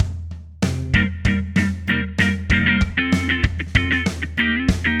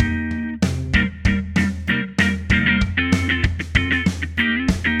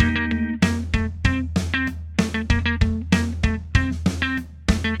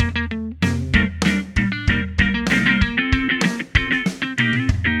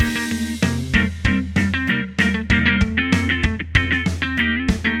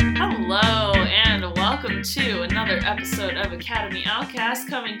of Academy Outcast,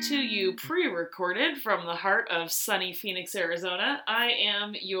 coming to you pre-recorded from the heart of sunny Phoenix, Arizona. I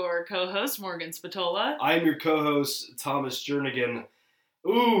am your co-host, Morgan Spatola. I'm your co-host, Thomas Jernigan.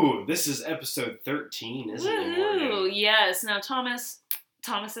 Ooh, this is episode 13, isn't it, Morgan? Yes. Now, Thomas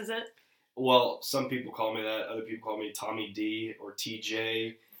is it? Well, some people call me that. Other people call me Tommy D or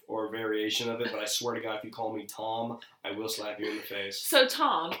TJ or a variation of it. But I swear to God, if you call me Tom, I will slap you in the face. So,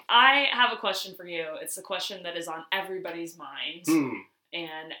 Tom, I have a question for you. It's a question that is on everybody's mind.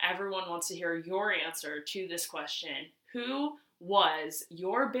 And everyone wants to hear your answer to this question. Who was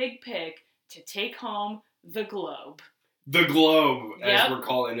your big pick to take home the Globe? The Globe, as we're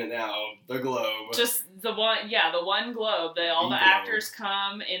calling it now. The Globe. Just the one Globe. All the actors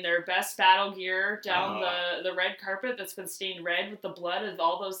come in their best battle gear down the red carpet that's been stained red with the blood of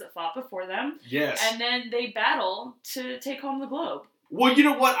all those that fought before them. Yes. And then they battle to take home the Globe. Well, you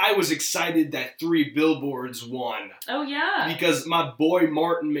know what? I was excited that 3 Billboards won. Oh, yeah. Because my boy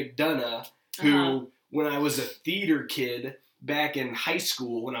Martin McDonagh, who, when I was a theater kid back in high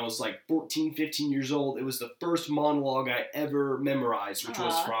school, when I was like 14, 15 years old, it was the first monologue I ever memorized, which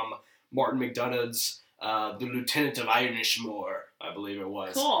was from Martin McDonagh's The Lieutenant of Ironishmore, I believe it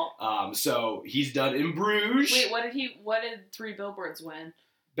was. Cool. So he's done In Bruges. Wait, what did 3 Billboards win?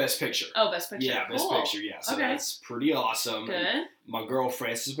 Best Picture. Oh, Best Picture. Yeah, Best Picture, yeah. So that's pretty awesome. Good. And my girl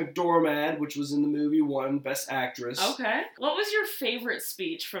Frances McDormand, which was in the movie, won Best Actress. Okay. What was your favorite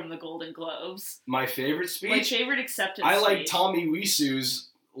speech from the Golden Globes? My favorite speech? My favorite acceptance speech? I like Tommy Wiseau's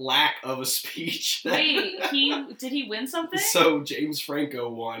lack of a speech. Wait, did he win something? So James Franco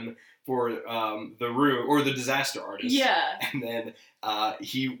won for The Room, or The Disaster Artist. Yeah. And then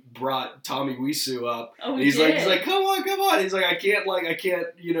he brought Tommy Wiseau up. Oh, he's like, come on. He's like, I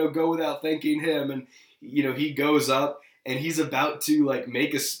can't, go without thanking him. And, he goes up and he's about to,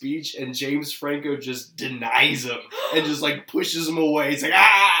 make a speech, and James Franco just denies him and just, pushes him away. He's like,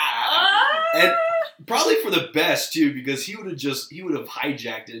 And probably for the best, too, because he would have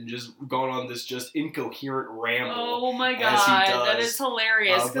hijacked it and just gone on this just incoherent ramble. Oh my God, that is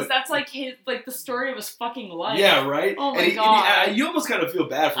hilarious, because that's the story of his fucking life. Yeah, right? Oh my God. You almost kind of feel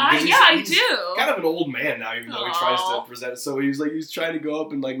bad for him. I do. He's kind of an old man now, even though he tries to present it. So he's trying to go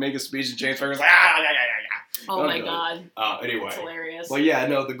up and make a speech, and James Franco's like, Oh my God. Anyway. That's hilarious. But yeah,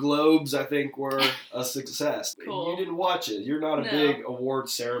 no, the Globes, I think, were a success. Cool. You didn't watch it. You're not a big award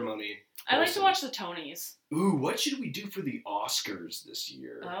ceremony person. I like to watch the Tonys. Ooh, what should we do for the Oscars this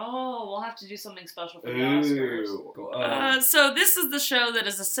year? Oh, we'll have to do something special for the Oscars. So this is the show that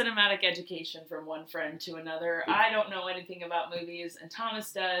is a cinematic education from one friend to another. I don't know anything about movies, and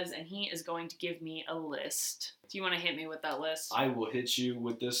Thomas does, and he is going to give me a list. Do you want to hit me with that list? I will hit you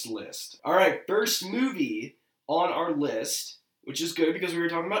with this list. All right, first movie on our list, which is good because we were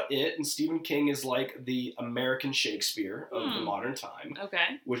talking about it, and Stephen King is like the American Shakespeare of the modern time.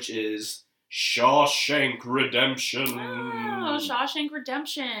 Okay. Which is Shawshank Redemption. Oh, Shawshank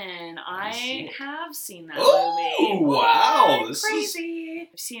Redemption. I have seen that movie. Oh, wow. This crazy.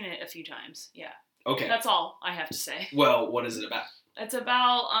 I've seen it a few times, yeah. Okay. That's all I have to say. Well, what is it about? It's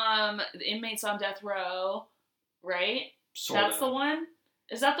about the inmates on death row, right? Sorta. That's the one?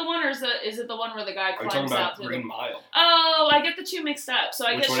 Is that the one, or is it the one where the guy climbs out? Are you talking about Green Mile? Oh, I get the two mixed up. So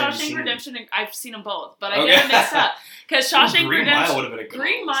I get Shawshank Redemption, and I've seen them both, but I get them mixed up. Because Shawshank Redemption,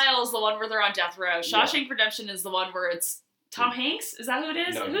 Green Mile is the one where they're on death row. Shawshank Redemption is the one where it's Tom Hanks? Is that who it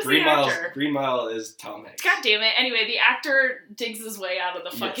is? No, Who's the actor? Green Mile is Tom Hanks. God damn it. Anyway, the actor digs his way out of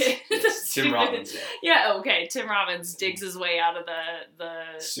the fucking... Yes. Tim Robbins. Yeah, okay. Tim Robbins digs his way out of the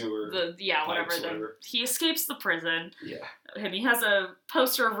sewer. Whatever. He escapes the prison. Yeah. And he has a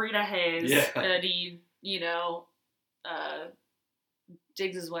poster of Rita Hayes. Yeah. And he,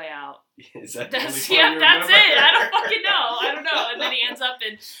 digs his way out. Is that that's it. I don't fucking know. I don't know. And then he ends up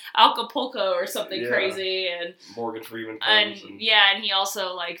in Acapulco or something crazy, and Morgan Freeman comes and he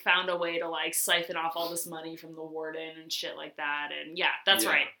also found a way to siphon off all this money from the warden and shit like that. And that's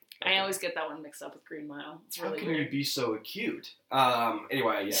right. Okay. I always get that one mixed up with Green Mile. It's really How can weird. you be so acute?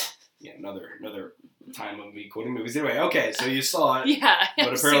 Anyway, another time of me quoting movies. Anyway, okay, so you saw it. Yeah.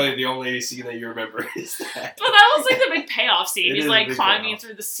 But apparently the only scene that you remember is that. But that was the big payoff scene. He's climbing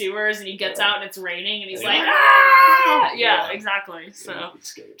through the sewers, and he gets out and it's raining, and he's like, ah! Yeah, exactly. So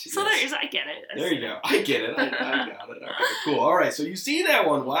there's, I get it. There you go. I get it. I got it. All right, cool. All right, so you see that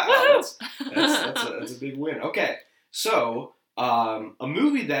one. Wow. That's a big win. Okay, so a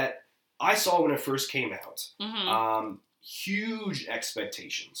movie that I saw when it first came out. Mm-hmm. Huge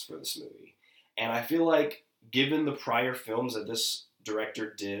expectations for this movie. And I feel like, given the prior films that this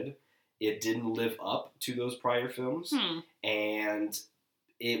director did, it didn't live up to those prior films. And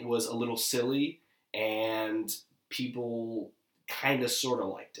it was a little silly, and people kind of sort of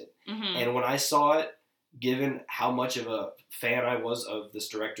liked it. Mm-hmm. And when I saw it, given how much of a fan I was of this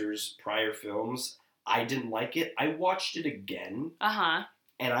director's prior films, I didn't like it. I watched it again,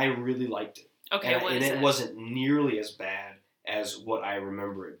 and I really liked it. Okay, and it wasn't nearly as bad as what I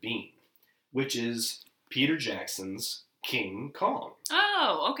remember it being, which is Peter Jackson's King Kong.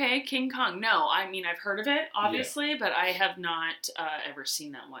 Oh, okay, King Kong. No, I mean, I've heard of it, obviously, but I have not ever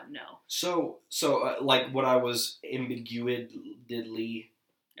seen that one, no. So like what I was ambiguously...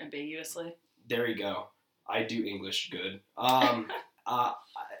 There you go. I do English good. The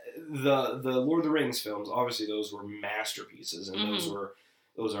Lord of the Rings films, obviously those were masterpieces, and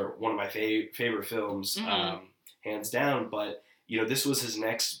those are one of my favorite films, hands down. But this was his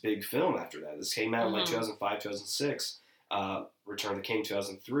next big film after that. This came out in like 2005, 2006. Return of the King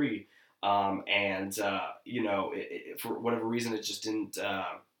 2003. For whatever reason, it just didn't.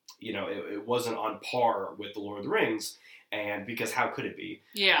 It wasn't on par with the Lord of the Rings. And because how could it be?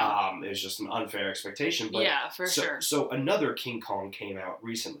 Yeah. It was just an unfair expectation. But yeah, for sure. So another King Kong came out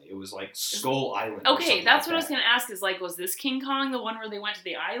recently. It was like Skull Island. Okay, that's what I was going to ask is like, was this King Kong the one where they went to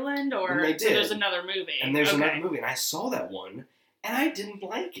the island? Or and they did. So there's another movie? And there's another movie. And I saw that one, and I didn't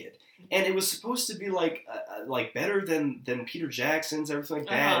like it. And it was supposed to be like better than Peter Jackson's, everything like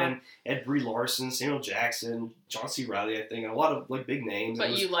that, and Ed Brie Larson, Samuel Jackson, John C. Reilly, I think, and a lot of like big names. But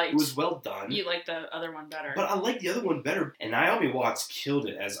it was well done. You liked the other one better. But I liked the other one better. And Naomi Watts killed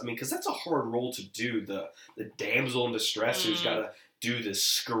it because that's a hard role to do. The damsel in distress who's got to do this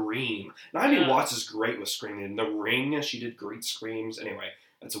scream. Naomi Watts is great with screaming. In The Ring, she did great screams. Anyway.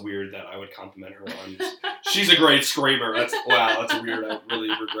 That's weird that I would compliment her on. She's a great screamer. That's weird. I really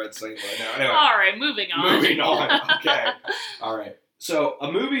regret saying that now. Anyway, all right, moving on. Okay. All right. So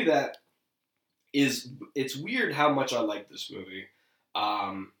a movie that it's weird how much I like this movie.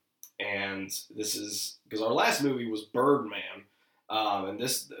 And this is because our last movie was Birdman. And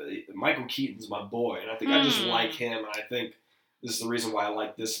this Michael Keaton's my boy, and I think I just like him, and I think this is the reason why I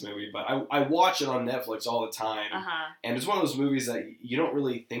like this movie. But I watch it on Netflix all the time. And it's one of those movies that you don't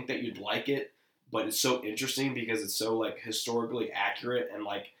really think that you'd like it, but it's so interesting because it's so like historically accurate, and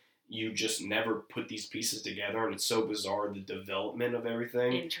like you just never put these pieces together, and it's so bizarre, the development of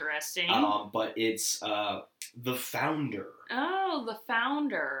everything. Interesting. But it's The Founder. Oh, The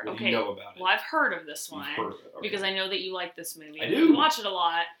Founder. What do you know about it? Well, I've heard of this one. You've heard of it. Okay. Because I know that you like this movie. I do. You watch it a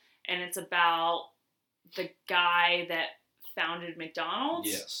lot, and it's about the guy that founded McDonald's,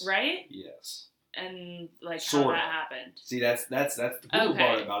 yes, right? Yes. And like sort how of. that happened. See, that's the cool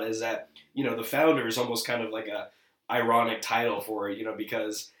part about it is that the founder is almost kind of like a ironic title for it,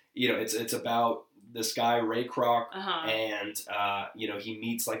 because it's about this guy Ray Kroc, and he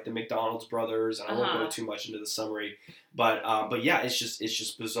meets like the McDonald's brothers, and I won't go too much into the summary, but yeah, it's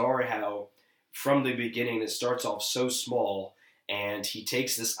just bizarre how from the beginning it starts off so small. And he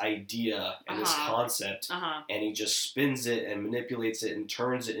takes this idea and this concept, and he just spins it and manipulates it and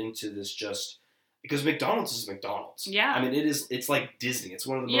turns it into this because McDonald's is McDonald's. Yeah. I mean, it's like Disney. It's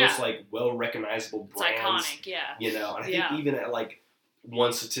one of the most like well recognizable brands. It's iconic, yeah. And I think even at like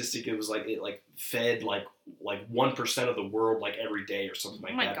one statistic, it was like it like fed like 1% of the world like every day or something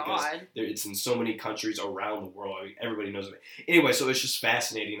like that. Oh my God. Because it's in so many countries around the world. I mean, everybody knows it. Anyway, so it's just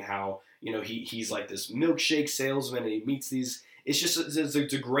fascinating how he's like this milkshake salesman, and he meets these. It's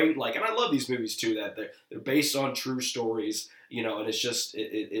a great and I love these movies too that they're based on true stories, and it's just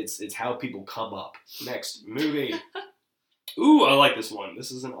it's how people come up. Next movie. Ooh, I like this one. This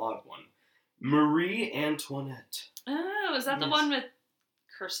is an odd one. Marie Antoinette. Oh, is that the one with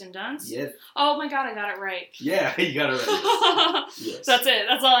Kirsten Dunst? Yes. Oh my God, I got it right. Yeah, you got it right. Yes. That's it.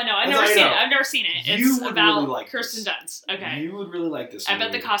 That's all I know. I've never seen it. It's about really like Kirsten Dunst. Okay. You would really like this movie. I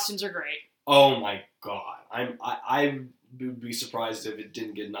bet the costumes are great. Oh my God. I would be surprised if it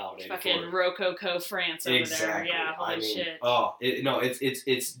didn't get nominated. Fucking Rococo France over there. Yeah, holy shit. Oh,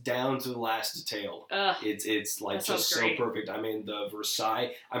 it's down to the last detail. Ugh, it's like just so perfect. I mean, the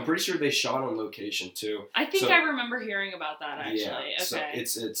Versailles. I'm pretty sure they shot on location too. I think I remember hearing about that actually. Yeah, okay.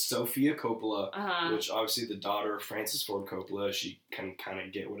 So it's Sofia Coppola, which obviously the daughter of Francis Ford Coppola. She can kind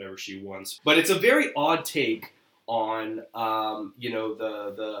of get whatever she wants, but it's a very odd take on the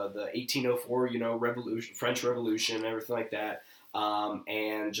 1804 revolution, French Revolution, and everything like that,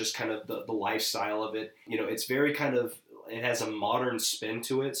 and just kind of the lifestyle of it. It's very kind of, it has a modern spin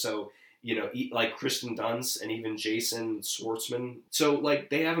to it. So like Kristen Dunst and even Jason Schwartzman. So like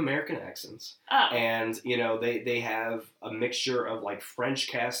they have American accents, and they have a mixture of like French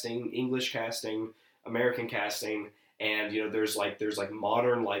casting, English casting, American casting. And there's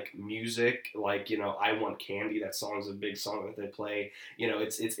modern like music, like I Want Candy. That song's a big song that they play.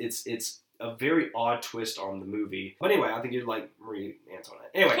 It's a very odd twist on the movie. But anyway, I think you'd like Marie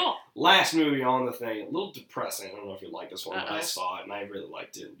Antoinette. Anyway, cool. Last movie on the thing, a little depressing. I don't know if you like this one, but I saw it and I really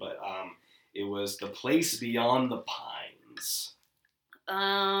liked it. But it was The Place Beyond the Pines.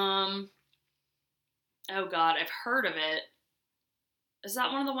 Oh God, I've heard of it. Is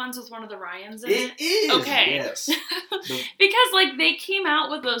that one of the ones with one of the Ryans in it? It is. Okay. Yes. Because like they came out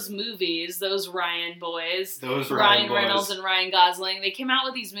with those movies, those Ryan boys, Ryan Reynolds and Ryan Gosling. They came out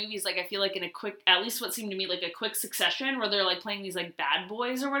with these movies like I feel like in a quick, at least what seemed to me like a quick succession, where they're like playing these like bad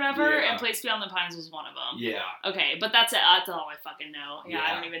boys or whatever. Yeah. And Place Beyond the Pines was one of them. Yeah. Okay, but that's it. That's all I fucking know. Yeah,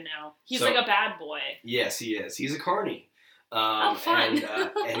 I don't even know. He's like a bad boy. Yes, he is. He's a carny. Fun.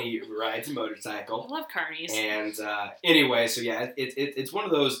 And he rides a motorcycle. I love carnies. And anyway, so yeah, it's one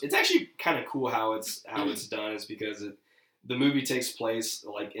of those. It's actually kind of cool how it's done, is because the movie takes place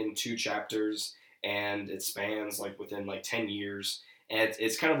like in 2 chapters, and it spans like within like 10 years, and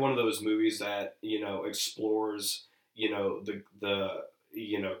it's kind of one of those movies that explores the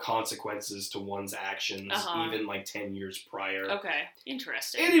consequences to one's actions, even like 10 years prior. Okay,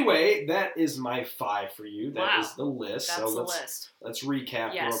 interesting. Anyway, that is my 5 for you. That is the list. That's the list. Let's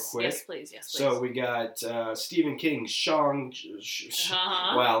recap real quick. Yes, please. So we got Stephen King's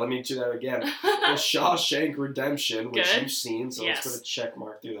Wow, let me do that again. The Shawshank Redemption, which you've seen, so let's put a check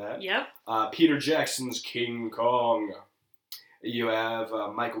mark through that. Yep. Peter Jackson's King Kong. You have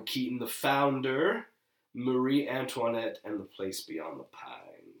Michael Keaton, The Founder, Marie Antoinette, and The Place Beyond the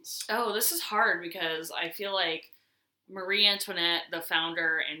Pines. Oh, this is hard because I feel like Marie Antoinette, The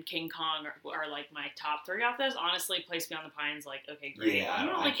Founder, and King Kong are like my top 3 off this. Honestly, Place Beyond the Pines, like, okay, great. Yeah, I'm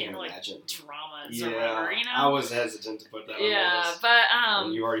not I like can't into like imagine. dramas or whatever, I was hesitant to put that on the list. but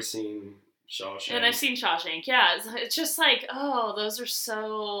and you've already seen Shawshank. And I've seen Shawshank, yeah. It's just like, oh, those are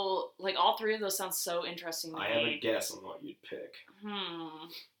so, like, all 3 of those sound so interesting to me. I have a guess on what you'd pick.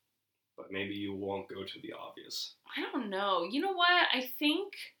 But maybe you won't go to the obvious. I don't know. You know what? I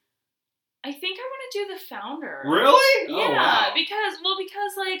think I want to do The Founder. Really? Yeah, oh, wow.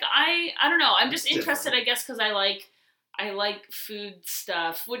 because like I don't know. I'm just interested, different. I guess, because I like food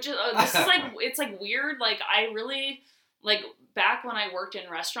stuff, which is this is like it's like weird. Like I really like back when I worked in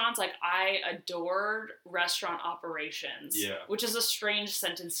restaurants, like I adored restaurant operations. Yeah. Which is a strange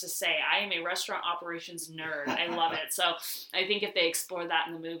sentence to say. I am a restaurant operations nerd. I love it. So I think if they explore that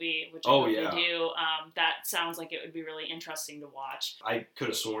in the movie, which I hope they do, that sounds like it would be really interesting to watch. I could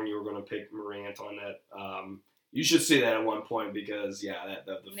have sworn you were going to pick Marie Antoinette. You should see that at one point because, the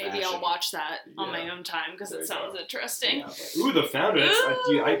maybe fashion. I'll watch that on my own time because it sounds interesting. Yeah, The Founder.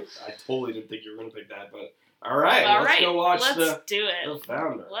 I totally didn't think you were going to pick that, but all right, let's go watch Let's do it. The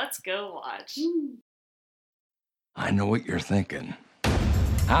Founder. Let's go watch. I know what you're thinking.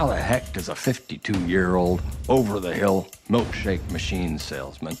 How the heck does a 52-year-old, over-the-hill milkshake machine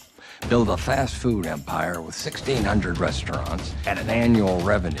salesman build a fast food empire with 1,600 restaurants and an annual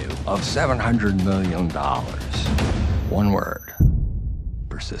revenue of $700 million? One word: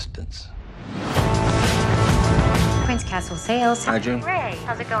 persistence. Prince Castle Sales. Hi, June. Ray,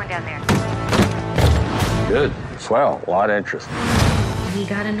 how's it going down there? Good. Swell. A lot of interest. We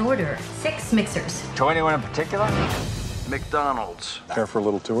got an order. 6 mixers. To anyone in particular? McDonald's. Care for a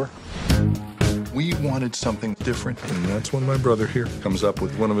little tour? We wanted something different, and that's when my brother here comes up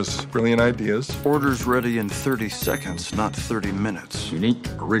with one of his brilliant ideas. Orders ready in 30 seconds, not 30 minutes. Unique,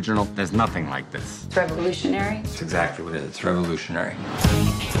 original. There's nothing like this. It's revolutionary. It's exactly what it is. It's revolutionary.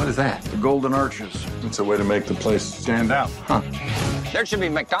 What is that? The Golden Arches. It's a way to make the place stand out. Huh. There should be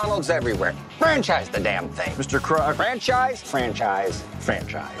McDonald's everywhere. Franchise the damn thing. Mr. Kroc. Franchise, franchise,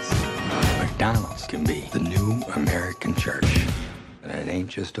 franchise. McDonald's can be the new American church. And it ain't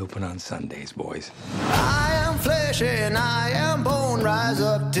just open on Sundays, boys. I am flesh and I am bone. Rise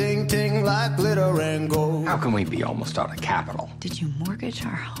up, ting ting like glitter and gold. How can we be almost out of capital? Did you mortgage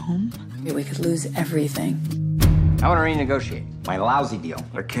our home? We could lose everything. I want to renegotiate my lousy deal.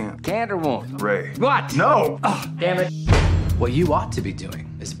 I can't. Can't or won't? Ray. What? No! Oh, damn it. What you ought to be doing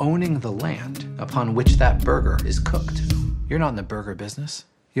is owning the land upon which that burger is cooked. You're not in the burger business.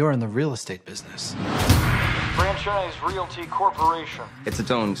 You're in the real estate business. Franchise Realty Corporation. It's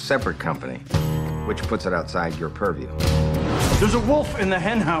its own separate company, which puts it outside your purview. There's a wolf in the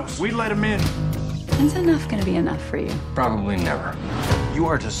hen house. We let him in. When's enough gonna be enough for you? Probably never. You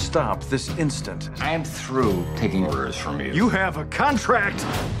are to stop this instant. I am through taking orders from you. You have a contract.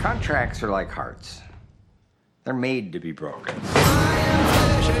 Contracts are like hearts. They're made to be broken.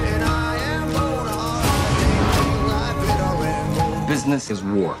 Business is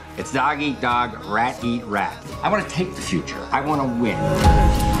war. It's dog eat dog, rat eat rat. I want to take the future. I want to win.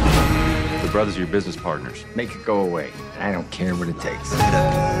 The brothers are your business partners. Make it go away. I don't care what it takes.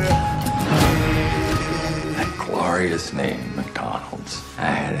 glorious name, McDonald's. I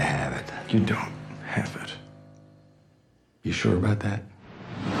had to have it. You don't have it. You sure about that?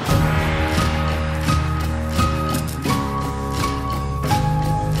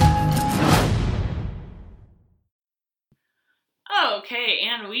 Okay,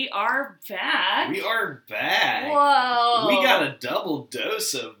 and we are back. We are back. Whoa. We got a double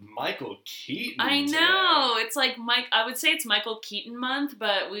dose of Michael Keaton. I know. It's like I would say it's Michael Keaton month,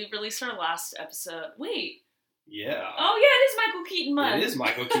 but we released our last episode. Wait. Yeah. Oh, yeah, it is Michael Keaton month. It is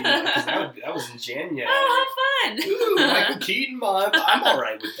Michael Keaton month, because that was in January. Oh, how fun. Ooh, Michael Keaton month. I'm all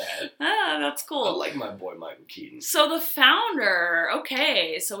right with that. Ah, that's cool. I like my boy Michael Keaton. So The Founder.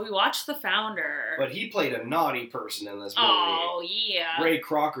 Okay, so we watched The Founder. But he played a naughty person in this movie. Oh, yeah. Ray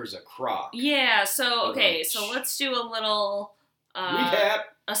Crocker's a croc. Yeah, so, okay, so let's do a little... recap.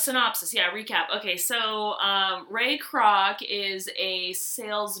 A synopsis, yeah, recap. Okay, so Ray Kroc is a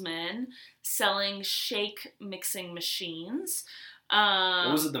salesman selling shake mixing machines.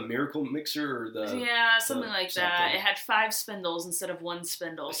 What was it, the Miracle Mixer or the... Yeah, something like that. It had 5 spindles instead of 1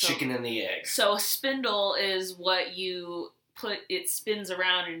 spindle. Chicken and the egg. So a spindle is what you put, it spins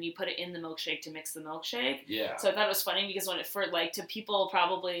around and you put it in the milkshake to mix the milkshake. Yeah. So I thought it was funny because when it first, like, to people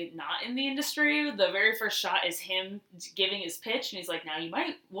probably not in the industry, the very first shot is him giving his pitch and he's like, now you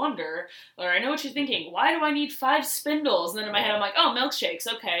might wonder, or I know what you're thinking, why do I need 5 spindles? And then in my head I'm like, oh, milkshakes,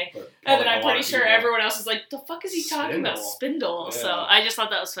 okay. And then I'm pretty sure everyone else is like, the fuck is he talking about? Spindle. Yeah. So I just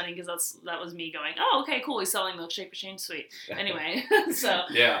thought that was funny because that was me going, oh, okay, cool, he's selling milkshake machines, sweet. Anyway, so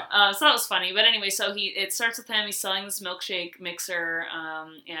yeah. So that was funny. But anyway, so it starts with him, he's selling this milkshake mixer,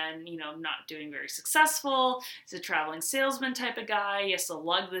 and not doing very successful. He's a traveling salesman type of guy. He has to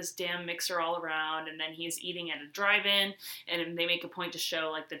lug this damn mixer all around, and then he's eating at a drive-in, and they make a point to show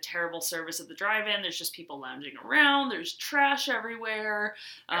like the terrible service of the drive-in. There's just people lounging around. There's trash everywhere.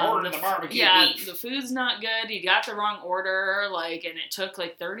 Ordered the barbecue beef. The food's not good. He got the wrong order, and it took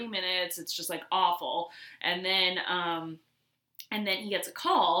like 30 minutes. It's just like awful. And then he gets a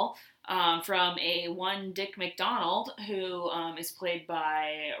call from one Dick McDonald, who is played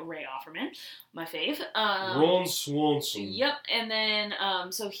by Ray Offerman, my fave. Ron Swanson. Yep, and then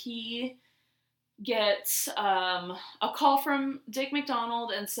so he gets a call from Dick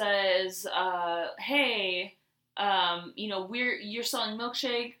McDonald and says, "Hey, you're selling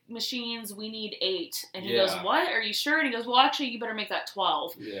milkshake machines. We need 8." And he goes, "What? Are you sure?" And he goes, "Well, actually, you better make that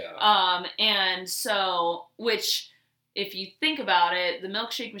 12." Yeah. And so which. If you think about it, the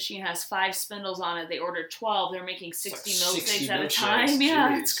milkshake machine has 5 spindles on it. They ordered 12. They're making 60 milkshakes at a time. Jeez.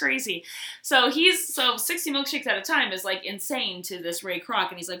 Yeah, it's crazy. So 60 milkshakes at a time is like insane to this Ray Kroc.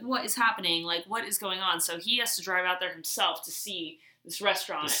 And he's like, what is happening? Like, what is going on? So he has to drive out there himself to see this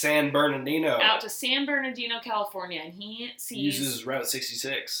restaurant. San Bernardino. Out to San Bernardino, California. And he sees... uses Route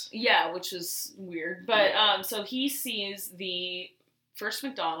 66. Yeah, which is weird. But so he sees the first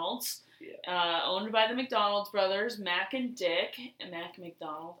McDonald's. Yeah. Owned by the McDonald's brothers, Mac and Dick, Mac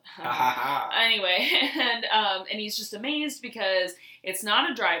McDonald. Anyway, and he's just amazed because it's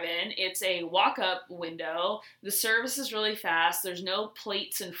not a drive-in; it's a walk-up window. The service is really fast. There's no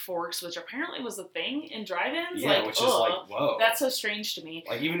plates and forks, which apparently was a thing in drive-ins. Yeah, which is like, whoa, that's so strange to me.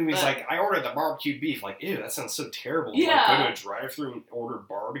 Like even if he's like, I ordered the barbecue beef. Like, ew, that sounds so terrible. Yeah, like, go to a drive-thru and order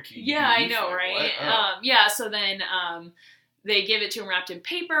barbecue. Yeah, beef. I know, like, right? Yeah, so then. They give it to him wrapped in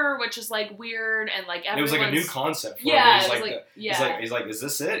paper, which is like weird, and like it was like a new concept for him. He's like, is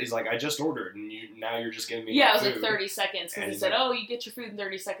this it? He's like, I just ordered, and now you're just giving me. Yeah, it was like 30 seconds because he said, "Oh, you get your food in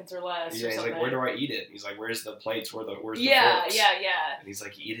 30 seconds or less." Yeah, or he's something. like, where do I eat it? He's like, where's the plates? Where's the forks? Yeah. And he's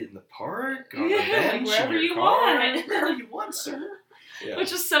like, eat it in the park, on the bench, like wherever in your you car, want, wherever you want, sir. Yeah.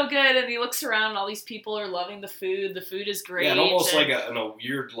 Which is so good, and he looks around, and all these people are loving the food. The food is great. Yeah, and almost like in a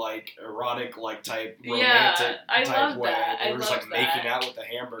weird, like erotic, like type romantic type way. They were just like making out with the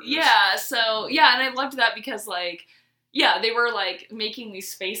hamburgers. Yeah, so and I loved that because like. Yeah, they were, like, making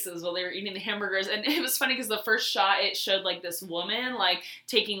these faces while they were eating the hamburgers, and it was funny because the first shot, it showed, like, this woman, like,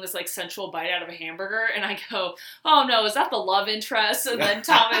 taking this, like, sensual bite out of a hamburger, and I go, oh, no, is that the love interest? And then,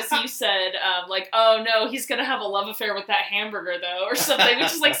 Thomas, you said, like, oh, no, he's gonna have a love affair with that hamburger, though, or something,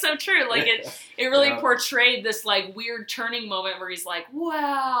 which is, like, so true. Like, it really portrayed this, like, weird turning moment where he's like,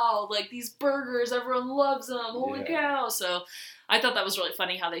 wow, like, these burgers, everyone loves them, holy cow, so I thought that was really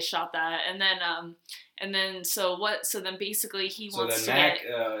funny how they shot that, and then so then basically he wants to Mac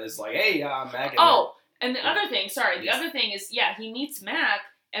is like, hey, Mac. And the other thing, the other thing is, he meets Mac,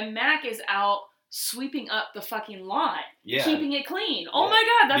 and Mac is out sweeping up the fucking lot, Yeah. keeping it clean. Oh my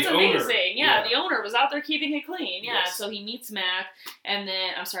God, that's The amazing. owner. Yeah, the owner was out there keeping it clean. Yeah, Yes. so he meets Mac, and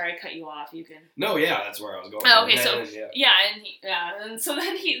then, I'm sorry, I cut you off. You can... No, yeah, that's where I was going. Oh, okay, And so, then, and so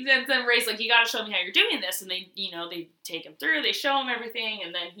then Ray's like, you gotta show me how you're doing this, and they take him through, they show him everything,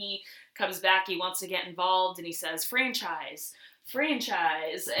 and then he comes back, he wants to get involved, and he says, franchise,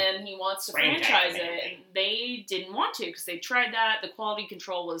 and he wants to franchise it, and they didn't want to, because they tried that, the quality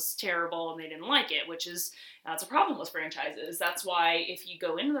control was terrible, and they didn't like it, that's a problem with franchises. That's why if you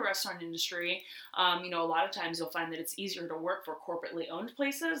go into the restaurant industry, a lot of times you'll find that it's easier to work for corporately owned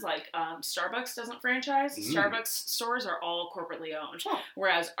places, like Starbucks doesn't franchise. Starbucks stores are all corporately owned,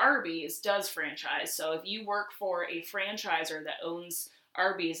 whereas Arby's does franchise. So if you work for a franchisor that owns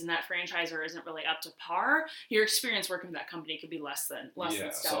Arby's and that franchisor isn't really up to par, your experience working with that company could be less than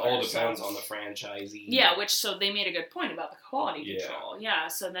stellar. So all depends on the franchisee. Yeah, so they made a good point about the quality control. Yeah,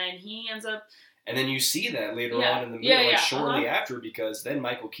 so then he ends up... And then you see that later on in the movie, shortly after, because then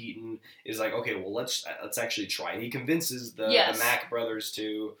Michael Keaton is like, okay, well, let's actually try. And he convinces the Mac brothers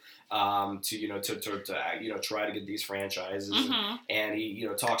to try to get these franchises. And he,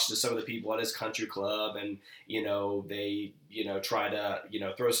 talks to some of the people at his country club, and, they, try to,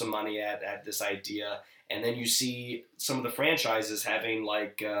 throw some money at this idea. And then you see some of the franchises having,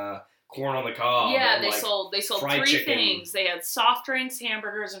 like, corn on the cob. Yeah, and, they like, sold 3 chicken. things. They had soft drinks,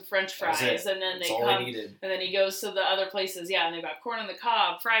 hamburgers, and French fries, and then and then he goes to the other places. Yeah, and they got corn on the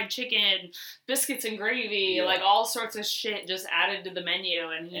cob, fried chicken, biscuits and gravy, like all sorts of shit just added to the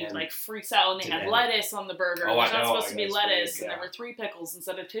menu, and he like freaks out. And they had lettuce on the burger. There's not supposed to be lettuce, and there were 3 pickles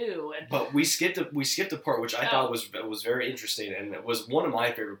instead of 2. But we skipped a part which I thought was very interesting, and it was one of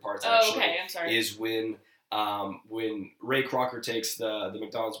my favorite parts. Actually, okay, I'm sorry. Is when Ray Crocker takes the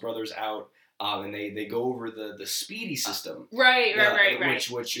McDonald's brothers out, and they go over the Speedy system. Right.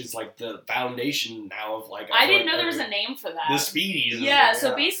 Which is like the foundation now of like... I didn't know there was a name for that. The Speedies. Yeah,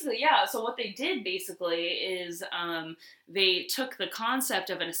 so basically, so what they did basically is they took the concept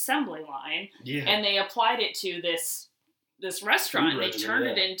of an assembly line and they applied it to this restaurant. They turned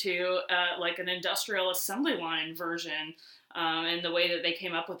it into like an industrial assembly line version. And the way that they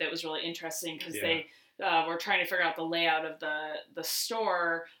came up with it was really interesting, because they... we're trying to figure out the layout of the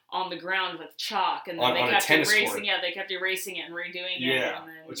store on the ground with chalk, and then they kept erasing. Yeah, they kept erasing it and redoing it. Yeah,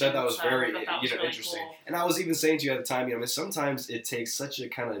 which I thought was very really interesting. Cool. And I was even saying to you at the time, sometimes it takes such a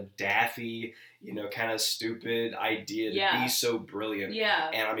kind of daffy, kind of stupid idea to be so brilliant.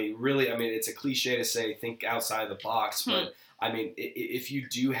 Yeah. And I mean, really, it's a cliche to say think outside the box, but I mean, if you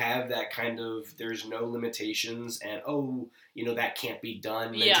do have that kind of there's no limitations and that can't be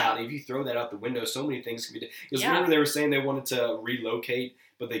done mentality, if you throw that out the window, so many things can be done. Because remember they were saying they wanted to relocate,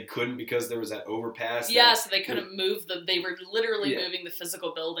 but they couldn't because there was that overpass. Yeah, so they couldn't move they were literally moving the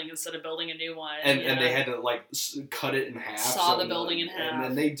physical building instead of building a new one. And they had to like cut it in half. Saw the building in half. And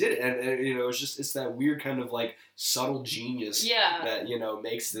then they did it. And it's that weird kind of like subtle genius that,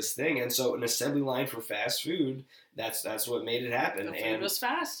 makes this thing. And so an assembly line for fast food, that's what made it happen. The food was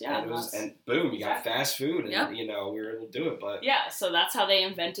fast, and boom, you got fast food, and we were able to do it. But so that's how they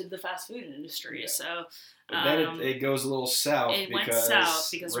invented the fast food industry. Yeah. So, but then it goes a little south. It went south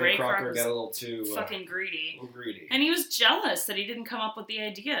because Ray Crocker got a little too fucking greedy. A little greedy, and he was jealous that he didn't come up with the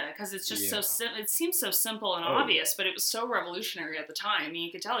idea, because it's just it seems so simple and obvious, but it was so revolutionary at the time. I mean,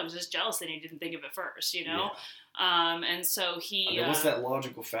 you could tell he was just jealous that he didn't think of it first. And so he... what's that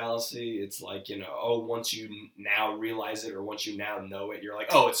logical fallacy? It's like, once you now realize it, or once you now know it, you're like,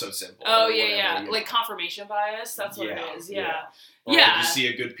 oh, it's so simple. Oh, yeah. Like confirmation bias, that's what it is, Or like you see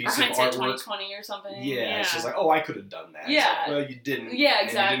a good piece of artwork. 2020 or something. Yeah, it's just like, oh, I could have done that. Yeah. Like, well, you didn't. Yeah,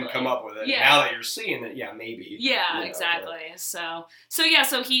 exactly. And you didn't come up with it. Yeah. Now that you're seeing it, maybe. Yeah, exactly. But... So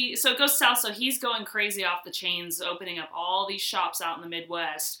it goes south, so he's going crazy off the chains, opening up all these shops out in the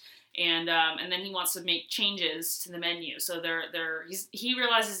Midwest. And then he wants to make changes to the menu. So he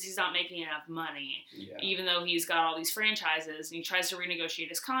realizes he's not making enough money, even though he's got all these franchises. And he tries to renegotiate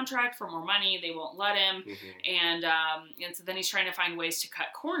his contract for more money. They won't let him. And so then he's trying to find ways to cut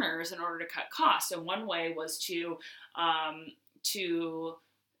corners in order to cut costs. And one way was to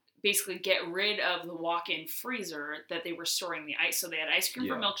basically get rid of the walk-in freezer that they were storing the ice. So they had ice cream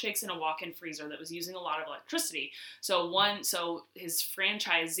for milkshakes in a walk-in freezer that was using a lot of electricity. So his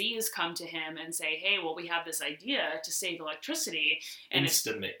franchisees come to him and say, hey, well, we have this idea to save electricity. And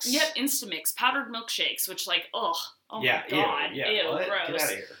Instamix. Instamix, powdered milkshakes, which oh my God, ew, what? gross. Get out of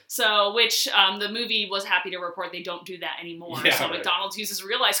here. So, which the movie was happy to report they don't do that anymore. So McDonald's uses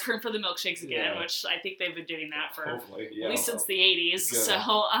real ice cream for the milkshakes again, which I think they've been doing that for at least since the 80s. Good. So,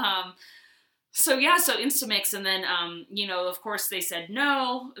 So Instamix, and then, of course they said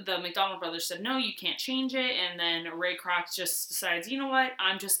no. The McDonald brothers said no, you can't change it. And then Ray Kroc just decides, you know what,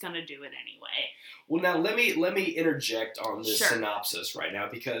 I'm just going to do it anyway. Well, now let me interject on this synopsis right now,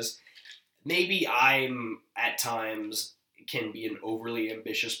 because maybe I'm at times can be an overly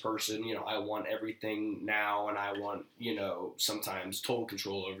ambitious person. I want everything now, and I want, sometimes total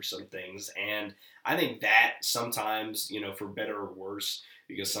control over some things. And I think that sometimes, for better or worse,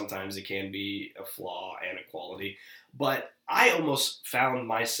 because sometimes it can be a flaw and a quality. But I almost found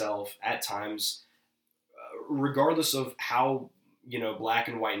myself at times, regardless of how, black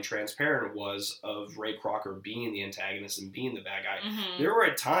and white and transparent it was of Ray Crocker being the antagonist and being the bad guy, there were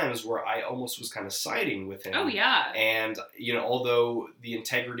at times where I almost was kind of siding with him. Oh, yeah. And, although the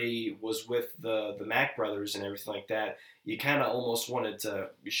integrity was with the Mack brothers and everything like that, you kind of almost wanted to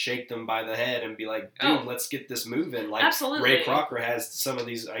shake them by the head and be like, dude, let's get this moving. Like, absolutely. Ray Crocker has some of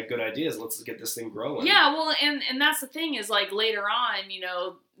these good ideas. Let's get this thing growing. Yeah, well, and that's the thing is, like, later on,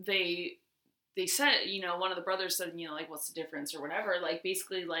 they said, one of the brothers said, what's the difference or whatever. Like,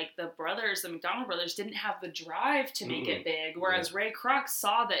 basically, like, the McDonald brothers didn't have the drive to make it big, whereas Ray Kroc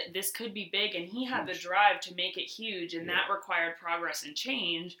saw that this could be big, and he had the drive to make it huge, and that required progress and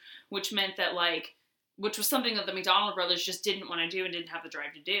change, which meant that, like, which was something that the McDonald brothers just didn't want to do and didn't have the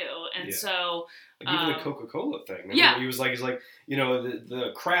drive to do. And so... Like even the Coca-Cola thing. He was like,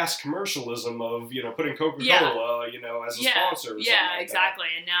 the crass commercialism of, putting Coca-Cola, as a sponsor. Yeah, exactly.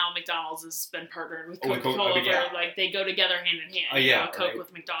 And now McDonald's has been partnered with Coca-Cola. Like, they go together hand in hand. Coke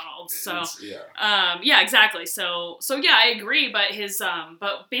with McDonald's. So, exactly. So I agree. But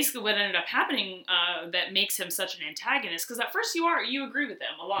but basically what ended up happening that makes him such an antagonist, because at first you agree with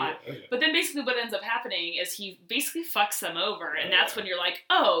him a lot. Yeah, okay. But then basically what ends up happening is he basically fucks them over. And that's when you're like,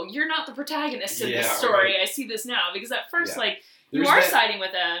 oh, you're not the protagonist in this story. Right. I see this now. Because at first, like, you are siding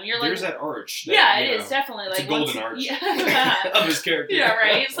with them. You're like, there's that arch. That, it is definitely like a golden arch of his character. Yeah,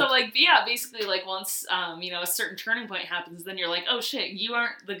 right. So like, basically like once a certain turning point happens, then you're like, oh shit, you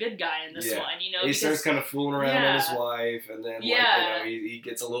aren't the good guy in this one. He starts kind of fooling around on his wife, and then he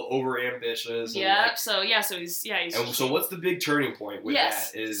gets a little over ambitious. Yeah. Like, so he's. And so what's the big turning point with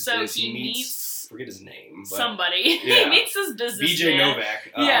that? Is he meets forget his name. But, somebody. He meets this businessman. BJ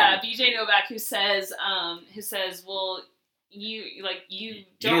Novak. BJ Novak, who says, well, you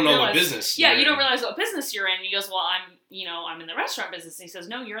don't know what business. Yeah, you don't realize what business you're in. And he goes, well, I'm in the restaurant business. And he says,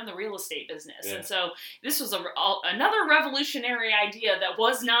 no, you're in the real estate business. Yeah. And so this was another revolutionary idea that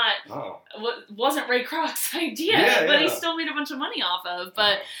wasn't Ray Kroc's idea, but he still made a bunch of money off of.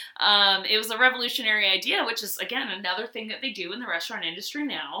 But it was a revolutionary idea, which is, again, another thing that they do in the restaurant industry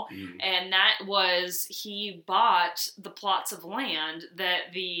now. And that was he bought the plots of land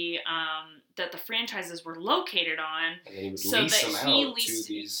that the franchises were located on, and then he would lease them out to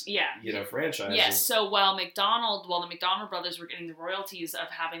these, franchises. Yes. So while the McDonald brothers were getting the royalties of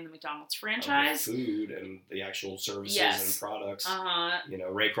having the McDonald's franchise, the food and the actual services and products,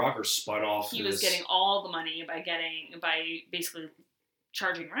 Ray Crocker spun off. He was getting all the money by basically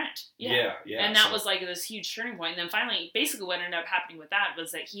charging rent. Yeah. And that was like this huge turning point. And then finally, basically what ended up happening with that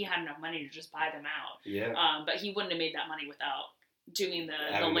was that he had enough money to just buy them out. Yeah. But he wouldn't have made that money without doing the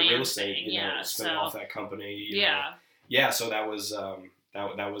land real estate, thing. Spinning off that company. So that was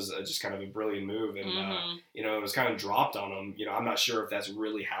that was just kind of a brilliant move, and it was kind of dropped on him. I'm not sure if that's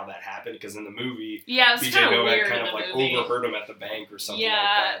really how that happened, because in the movie, BJ Novak kind of like overheard him at the bank or something like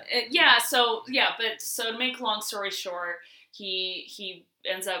that. So to make a long story short, he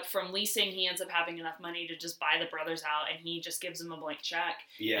ends up having enough money to just buy the brothers out, and he just gives them a blank check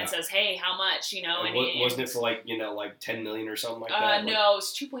and says, hey, how much, wasn't it for like $10 million or something like that? No, it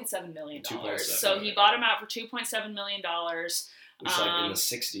was $2.7 million. So he bought him out for $2.7 million. Which like in the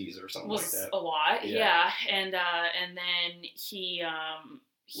 60s or something like that. Was a lot, yeah. And then he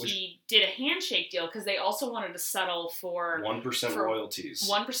did a handshake deal because they also wanted to settle for 1% royalties.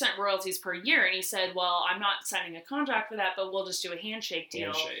 1% royalties per year, and he said, "Well, I'm not signing a contract for that, but we'll just do a handshake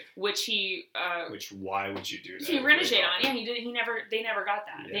deal." Which why would you do that? He renegotiated on. Yeah, he did. They never got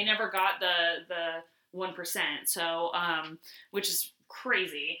that. Yeah. They never got the 1%. So, which is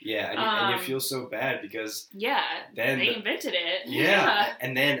crazy. Yeah, and you feel so bad because then they invented it. Yeah,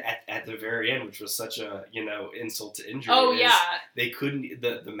 and then at the very end, which was such a insult to injury. They couldn't.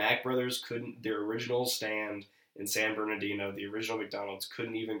 The Mack brothers couldn't. Their original stand in San Bernardino, the original McDonald's,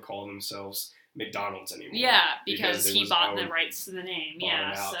 couldn't even call themselves McDonald's anymore. Yeah, because he bought the rights to the name.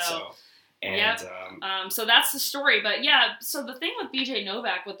 And, yep. So that's the story. But yeah, so the thing with BJ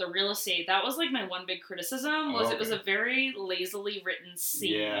Novak with the real estate, that was like my one big criticism, was it was a very lazily written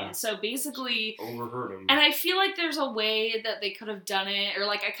scene. Yeah. So basically... Overheard him. And I feel like there's a way that they could have done it, or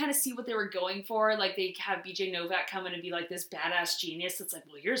like I kind of see what they were going for. Like they have BJ Novak come in and be like this badass genius that's like,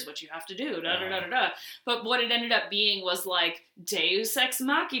 well, here's what you have to do, da da da da da. But what it ended up being was like Deus Ex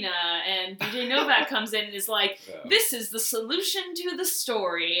Machina, and BJ Novak comes in and is like, this is the solution to the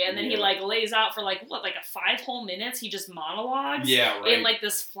story, and then he like lays out for like what, like a 5 whole minutes. He just monologues, in like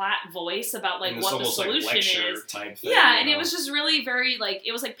this flat voice about like what the solution is. Type thing, and it was just really very like,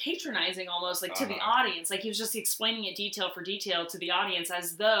 it was like patronizing almost, like to the audience. Like he was just explaining it detail for detail to the audience,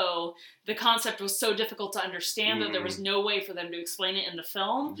 as though the concept was so difficult to understand that there was no way for them to explain it in the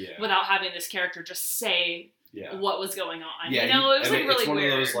film without having this character just say what was going on. Yeah, you know, it was like really it's one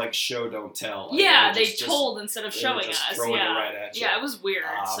weird. of those like show don't tell. Like, they told instead of showing us. Throwing it right at you. Yeah, it was weird.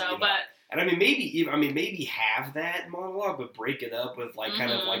 So, but. And I mean, maybe have that monologue, but break it up with like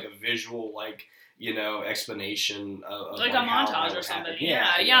kind of like a visual, like, you know, explanation of like a montage or something. Yeah,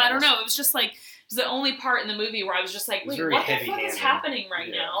 I don't know. It was just like, it was the only part in the movie where I was just like, wait, what the fuck is happening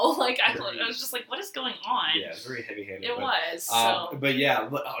right now? Like, I was just like, what is going on? Yeah, it's very heavy-handed. It was. So. But yeah,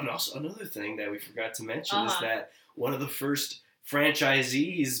 and also another thing that we forgot to mention is that one of the first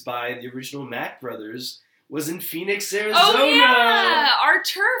franchisees by the original Mack brothers was in Phoenix, Arizona. Oh, yeah! Our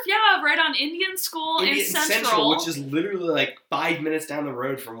turf, right on Indian School in Central. Which is literally like 5 minutes down the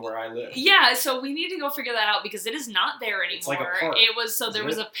road from where I live. Yeah, so we need to go figure that out because it is not there anymore. It's like a park. It was, there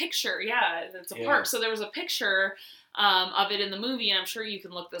was a picture, it's a park. So there was a picture of it in the movie, and I'm sure you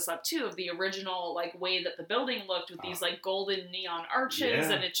can look this up too, of the original like way that the building looked with these like golden neon arches,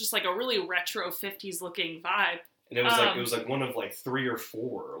 and it's just like a really retro 50s looking vibe. And it was like one of like 3 or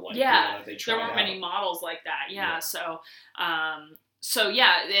 4 like that they tried there weren't many models like that. So and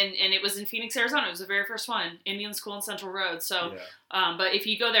it was in Phoenix, Arizona. It was the very first one, Indian School and Central Road. So but if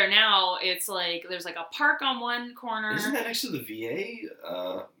you go there now, it's like there's like a park on one corner. Isn't that next to the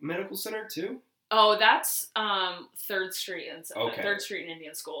VA medical center too? Oh, that's 3rd Street and 3rd Street and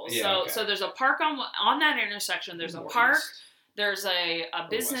Indian School. So there's a park on that intersection. There's a park. There's a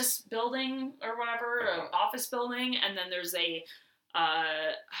business building or whatever, an office building, and then there's a,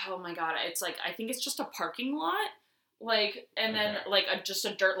 oh my god, it's like, I think it's just a parking lot, like, and then like just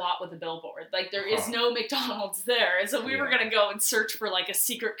a dirt lot with a billboard. Like there is no McDonald's there, and so we were gonna go and search for like a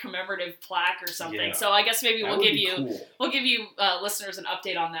secret commemorative plaque or something. Yeah. So I guess maybe we'll give you listeners an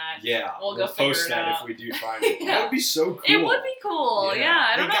update on that. Yeah, we'll go post that out if we do find it. That would be so cool. It would be cool. Yeah,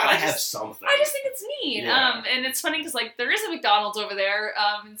 I don't know. Gotta have something. I just think it's neat. And it's funny because like there is a McDonald's over there.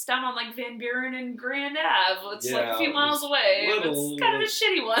 It's down on like Van Buren and Grand Ave. It's like a few miles away. It's kind of a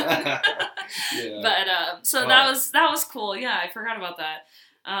shitty one. But so that was cool. Yeah, I forgot about that.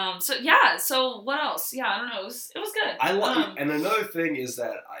 So what else? Yeah, I don't know. It was good. I love and another thing is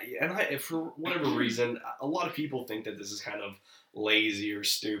that for whatever reason, a lot of people think that this is kind of lazy or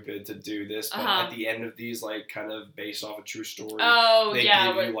stupid to do this, but at the end of these, like, kind of based off a true story, they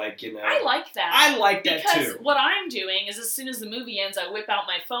give you, like, you know... I like that. I like that, because too. Because what I'm doing is as soon as the movie ends, I whip out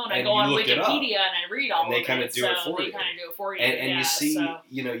my phone, I go on Wikipedia, and I read all of it. And they kind of do it for you. They kind of do it for you. And you see,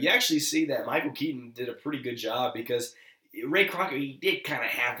 you actually see that Michael Keaton did a pretty good job because... Ray Crocker, he did kind of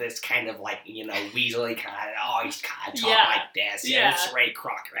have this kind of like, you know, weaselly kind of, always kind of talk like this. Yeah, it's Ray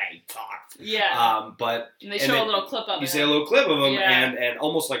Crocker, he talks. Yeah. But... And they show a little clip of him. You see a little clip of him and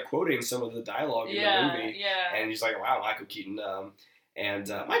almost like quoting some of the dialogue in the movie. Yeah. And he's like, wow, Michael Keaton. And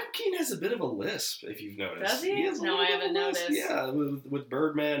Michael Keaton has a bit of a lisp, if you've noticed. Does he? No, I haven't noticed. Yeah, with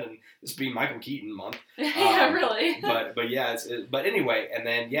Birdman and this being Michael Keaton month. Yeah, really. But yeah, but anyway, and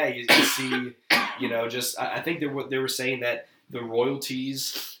then you see, you know, just I think they were saying that the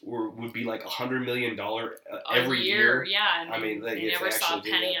royalties would be like $100 million every year. Yeah, and I mean, they never saw a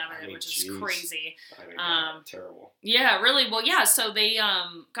penny of it, which is crazy. I mean, terrible. Yeah, really. Well, yeah. So they,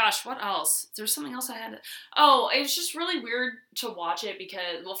 gosh, what else? There's something else I had. It was just really weird to watch it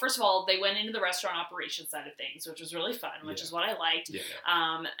because, well, first of all, they went into the restaurant operations side of things, which was really fun, which is what I liked. Yeah.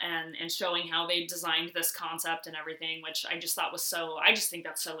 And showing how they designed this concept and everything, which I just thought was I just think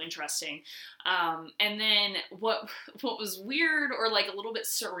that's so interesting. And then what was weird or like a little bit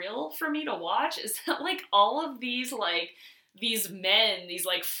surreal for me to watch is that like all of these men, these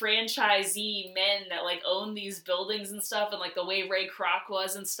like franchisee men that like own these buildings and stuff, and like the way Ray Kroc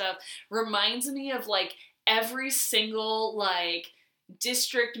was and stuff, reminds me of like every single like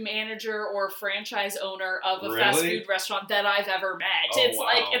district manager or franchise owner of a fast food restaurant that I've ever met.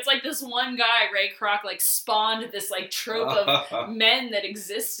 It's like this one guy, Ray Kroc, like spawned this like trope of men that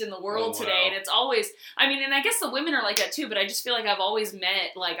exist in the world today. And it's always, I mean, and I guess the women are like that too, but I just feel like I always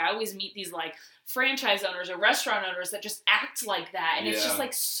meet these like franchise owners or restaurant owners that just act like that, and it's just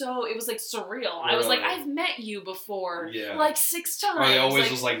like it was like surreal. Really? I was like, I've met you before, like 6 times. Or they always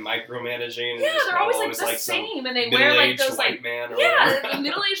just like micromanaging. Yeah, they're always like the same, and they wear like those like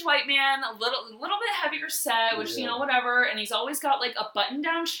middle-aged white man, a little bit heavier set, which you know whatever, and he's always got like a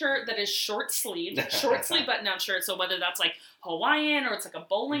button-down shirt that is short sleeve button-down shirt. So whether that's like Hawaiian or it's like a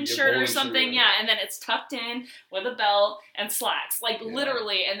bowling shirt or something, and then it's tucked in with a belt and slacks, like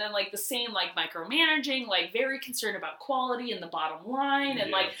literally, and then like the same like micromanaging, like very concerned about quality and the bottom line,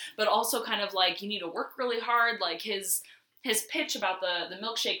 and like, but also kind of like you need to work really hard. Like his pitch about the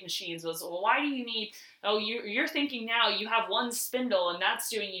milkshake machines was, well, why do you need? Oh, you're thinking now you have one spindle and that's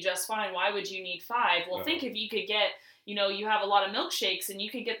doing you just fine. Why would you need 5? Well, think if you could get. You know, you have a lot of milkshakes and you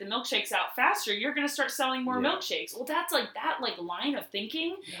can get the milkshakes out faster, you're going to start selling more milkshakes. Well, that's like, that like line of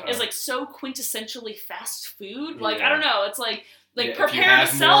thinking is like so quintessentially fast food. Like, I don't know. It's like prepare to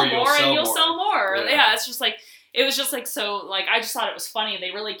sell more and you'll sell more. Yeah. It's just like, it was just like, so like, I just thought it was funny.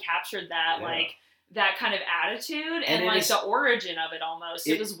 They really captured that, like, that kind of attitude and like the origin of it almost.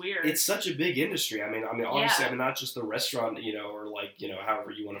 It was weird. It's such a big industry. I mean, obviously, I mean, not just the restaurant, you know, or like, you know, however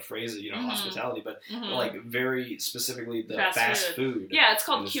you want to phrase it, you know, hospitality, but like very specifically the fast food. Yeah, it's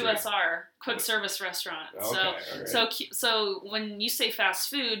called industry. QSR, quick Okay. service restaurant. Okay, So when you say fast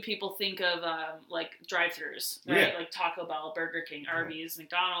food, people think of like drive-thrus, right? Like Taco Bell, Burger King, Arby's,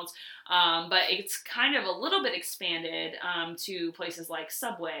 McDonald's. But it's kind of a little bit expanded to places like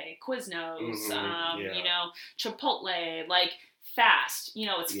Subway, Quiznos, you know, Chipotle, like fast, you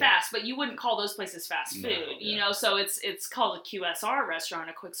know, it's fast, but you wouldn't call those places fast food, you know, so it's called a QSR restaurant,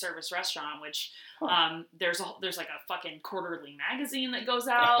 a quick service restaurant, which there's like a fucking quarterly magazine that goes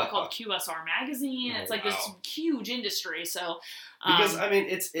out called QSR Magazine. It's like this huge industry. So because I mean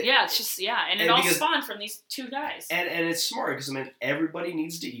it's just and it all spawned from these 2 guys. And it's smart because I mean everybody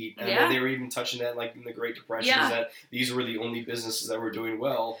needs to eat. And they were even touching that like in the Great Depression is that these were the only businesses that were doing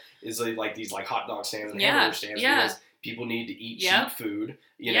well is like these like hot dog stands and hamburger stands because people need to eat cheap food,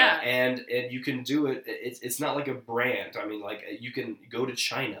 you know, and you can do it. It's not like a brand. I mean, like you can go to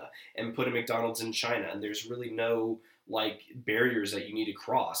China and put a McDonald's in China, and there's really no like barriers that you need to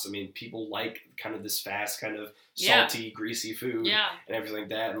cross. I mean, people like kind of this fast, kind of salty, greasy food, and everything like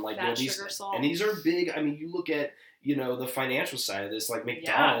that, and like fat, sugar, salt. And these are big. I mean, you look at you know the financial side of this, like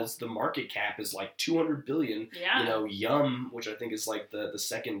McDonald's, the market cap is like $200 billion. You know, Yum, which I think is like the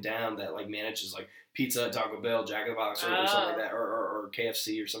second down that like manages like Pizza, Taco Bell, Jack in the Box, or something like that, or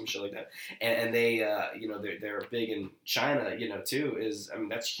KFC or some shit like that. And they, you know, they're big in China, you know, too. I mean,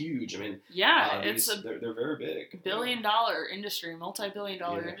 that's huge. I mean, they're very big. Billion-dollar industry,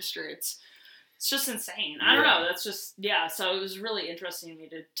 multi-billion-dollar industry. It's just insane. I don't know. That's just So it was really interesting to me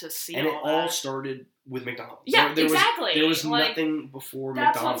to see. And all it all started with McDonald's. Yeah, exactly. There was like, nothing before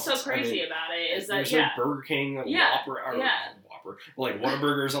McDonald's. That's what's so crazy about it is that there's no Burger King, Whopper, like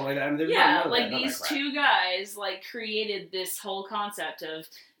Whataburger or something like that. I mean, like these 2 guys like created this whole concept of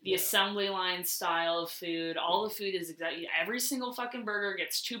the assembly line style of food. All the food is exactly, every single fucking burger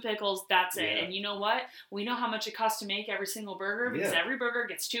gets 2 pickles, that's it. And you know what? We know how much it costs to make every single burger because every burger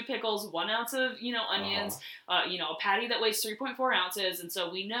gets 2 pickles, 1 ounce of, you know, onions, you know, a patty that weighs 3.4 ounces. And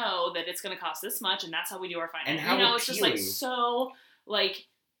so we know that it's going to cost this much, and that's how we do our finances. And how you know, appealing. It's just like so, like,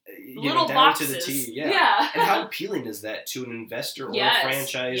 little down boxes. To the T, And how appealing is that to an investor or a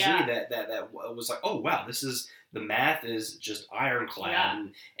franchisee that was like, oh wow, the math is just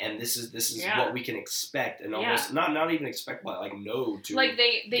ironclad, and this is what we can expect, and almost not even expect, but like no to like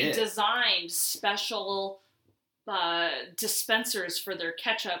they designed special dispensers for their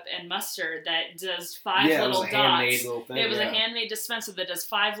ketchup and mustard that does 5 little dots. It was a handmade dispenser that does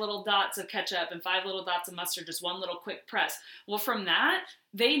 5 little dots of ketchup and 5 little dots of mustard, just one little quick press. Well, from that,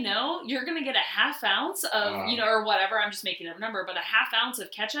 they know you're going to get a half ounce of, you know, or whatever, I'm just making up a number, but a half ounce of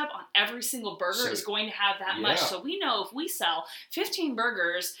ketchup on every single burger is going to have that much. So we know if we sell 15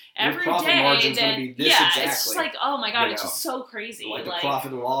 burgers every day, then it's just like, oh my God, it's just so crazy. Like the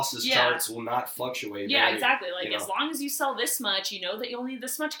profit and losses charts will not fluctuate. Exactly. Like as long as you sell this much, you know that you'll need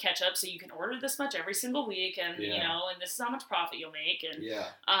this much ketchup, so you can order this much every single week, and you know, and this is how much profit you'll make.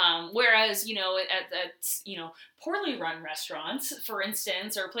 And whereas, you know, at you know, poorly run restaurants, for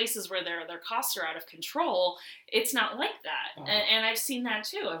instance, or places where their costs are out of control, it's not like that. And I've seen that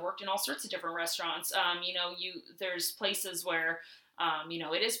too. I've worked in all sorts of different restaurants. You know, there's places where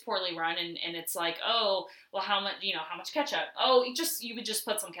It is poorly run, and it's like, oh, well, how much ketchup? Oh, you would just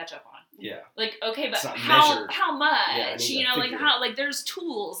put some ketchup on. Yeah. Like, okay, but how much? Yeah, like there's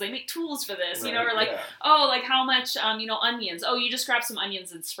tools. They make tools for this, right, or like, oh, like how much, onions? Oh, you just grab some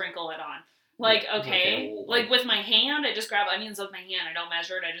onions and sprinkle it on. Like, okay, like with my hand, I just grab onions with my hand. I don't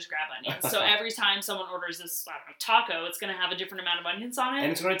measure it. I just grab onions. So every time someone orders this taco, it's going to have a different amount of onions on it.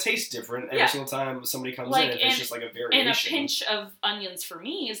 And it's going to taste different every single time somebody comes in. If it's just like a variation. And a pinch of onions for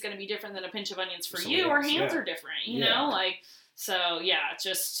me is going to be different than a pinch of onions for you. Our hands are different, you know? Like, so, yeah,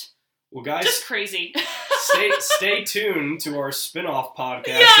 just... Well, guys, just crazy. stay tuned to our spin-off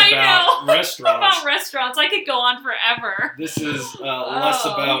podcast about restaurants. About restaurants. I could go on forever. This is less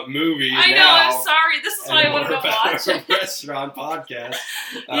about movies. I know, I'm sorry. This is why I want to watch it. Restaurant podcast.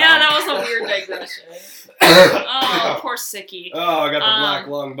 That was a weird digression. Oh, poor sickie. Oh, I got the black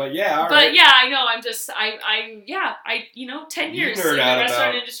lung, but yeah, all right. But yeah, I know. I'm just, 10 years in the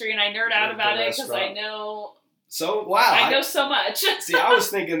restaurant industry, and I nerd out about it because I know. So, wow. I know so much. See, I was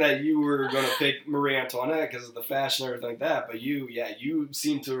thinking that you were going to pick Marie Antoinette because of the fashion and everything like that, but you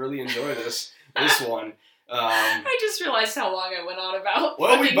seem to really enjoy this one. I just realized how long I went on about.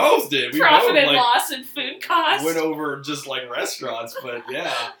 Well, we both did. Profit and loss and food costs. Went over just like restaurants, but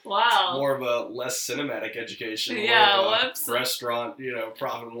yeah. Wow. More of a less cinematic education. Whoops. Restaurant,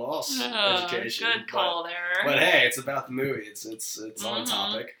 profit and loss education. Good call there. But hey, it's about the movie. It's on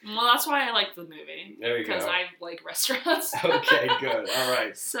topic. Well, that's why I like the movie. There you go. Because I like restaurants. Okay, good. All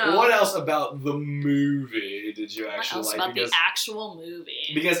right. So, what else about the movie did you actually like? About the actual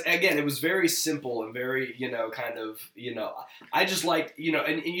movie? Because again, it was very simple and very, I just liked,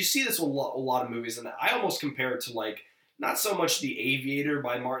 and you see this with a lot of movies, and I almost compare it to like, not so much The Aviator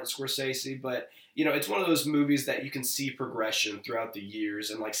by Martin Scorsese, but, it's one of those movies that you can see progression throughout the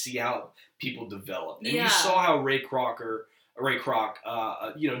years and like see how people develop. And you saw how Ray Kroc,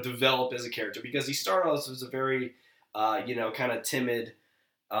 develop as a character, because he started off as a very, kind of timid,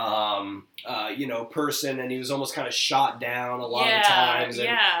 person, and he was almost kind of shot down a lot of the times,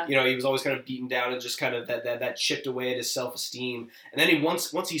 and he was always kind of beaten down and just kind of that chipped away at his self-esteem. And then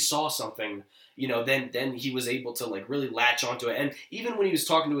once he saw something, then he was able to like really latch onto it. And even when he was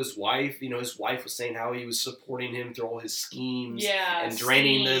talking to his wife, his wife was saying how he was supporting him through all his schemes and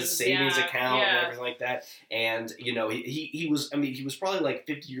draining the savings account and everything like that. And he was probably like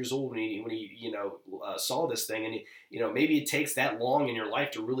 50 years old when he saw this thing, and maybe it takes that long in your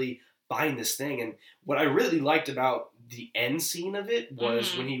life to really find this thing. And what I really liked about the end scene of it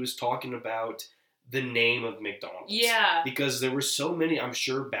was when he was talking about the name of McDonald's. Yeah. Because there were so many, I'm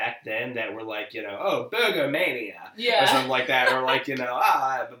sure, back then that were like, Burger Mania. Yeah. Or something like that. Or like,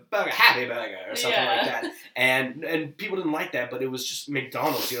 Burger, Happy Burger or something like that. And people didn't like that, but it was just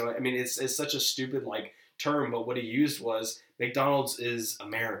McDonald's, it's such a stupid, like, term, but what he used was McDonald's is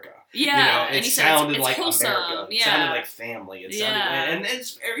America. Yeah. It sounded like wholesome. America. It sounded like family. It sounded, and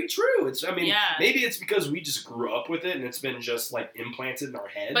it's very true. Maybe it's because we just grew up with it and it's been just like implanted in our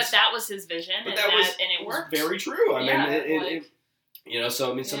heads. But that was his vision, and it worked. Very true.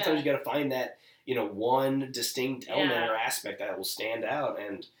 Sometimes you got to find that, one distinct element or aspect that will stand out,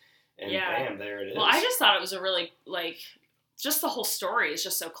 and bam, there it is. Well, I just thought it was a really, just the whole story is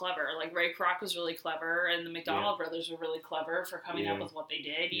just so clever. Like, Ray Kroc was really clever, and the McDonald brothers were really clever for coming up with what they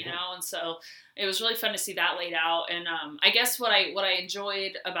did, you know? And so it was really fun to see that laid out. And I guess what I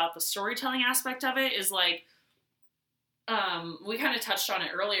enjoyed about the storytelling aspect of it is, like, we kind of touched on it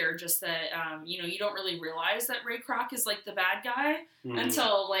earlier, just that, you don't really realize that Ray Kroc is, like, the bad guy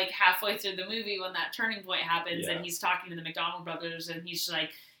until, like, halfway through the movie when that turning point happens and he's talking to the McDonald brothers, and he's like,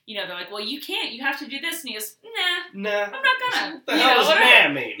 they're like, well, you can't. You have to do this. And he goes, nah, I'm not gonna. What the hell does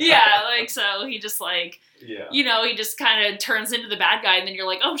that mean? Yeah, like, so he just, like, he just kind of turns into the bad guy, and then you're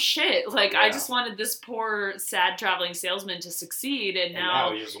like, oh, shit. Like, I just wanted this poor, sad traveling salesman to succeed, and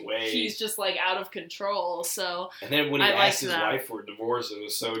now he's just, like, out of control, so and then when he asked his wife for a divorce, it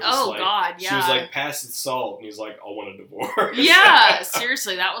was so just God, yeah. She was like, pass the salt, and he's like, I want a divorce. Yeah,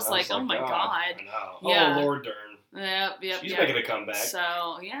 seriously, that was like, oh, my God. I know. Yeah. Oh, Lord Dern. Yep. She's making a comeback.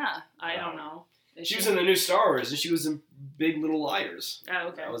 So, yeah, I don't know. She was in the new Star Wars, and she was in Big Little Liars. Oh,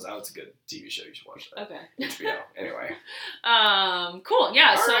 okay. That was a good TV show. You should watch that. Okay. HBO. Anyway. Cool.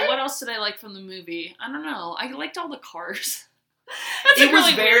 Yeah. All so right. what else did I like from the movie? I don't know. I liked all the cars. That's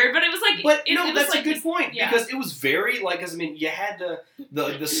really weird, but it was like. But that's a good point because it was very you had the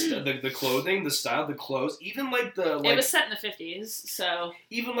clothing, the style, the clothes, even like the. Like, it was set in the 50s, so.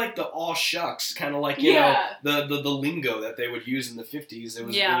 Even like the aw shucks, kind of like the lingo that they would use in the 50s. It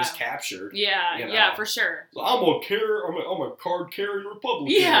was captured. Yeah, yeah, for sure. So I'm a card carrying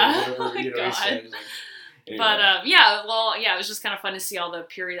Republican. Yeah, or whatever, he said. But it was just kind of fun to see all the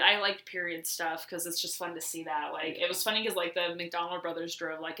period. I liked period stuff because it's just fun to see that. Like, it was funny because like the McDonald brothers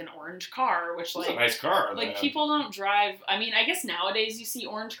drove like an orange car, which like it's a nice car. Like people don't drive. I mean, I guess nowadays you see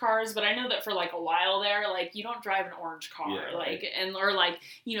orange cars, but I know that for like a while there, like you don't drive an orange car, or like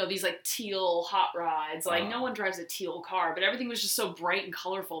these like teal hot rods. Like no one drives a teal car, but everything was just so bright and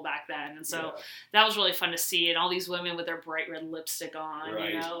colorful back then, and so that was really fun to see. And all these women with their bright red lipstick on,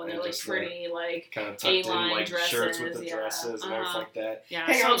 and they're like pretty like kind of tucked in like dresses, shirts with the dresses and everything like that. Yeah,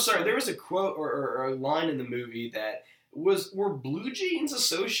 hey, I'm sorry. There was a quote or a line in the movie that were blue jeans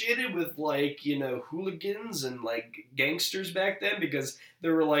associated with like hooligans and like gangsters back then, because they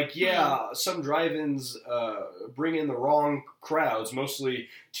were like some drive-ins bring in the wrong crowds, mostly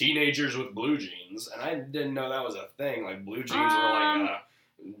teenagers with blue jeans, and I didn't know that was a thing. Like blue jeans were like.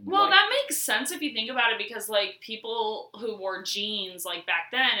 Well, that makes sense if you think about it, because like people who wore jeans like back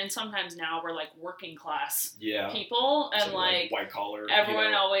then and sometimes now were like working class people, and so, like white collar.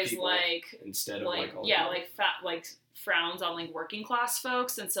 Everyone always like instead of white collar. Yeah, like frowns on like working class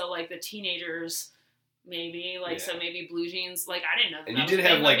folks, and so like the teenagers maybe so maybe blue jeans, like I didn't know that. And you did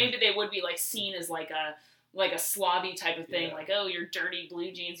have like maybe they would be like seen as like a slobby type of thing, like, oh, you're dirty blue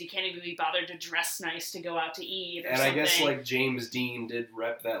jeans, you can't even be bothered to dress nice to go out to eat or and something. I guess, like, James Dean did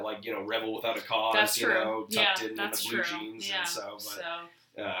rep that, like, rebel without a cause, that's true. Tucked in the blue jeans, and so,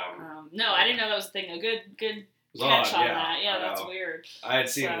 but, no, I didn't know that was a thing. A good catch on that. Yeah, that's weird. I had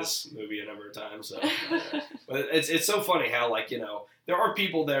seen this movie a number of times, so, but it's so funny how, like, there are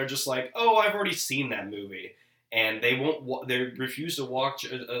people that are just like, oh, I've already seen that movie. And they refuse to watch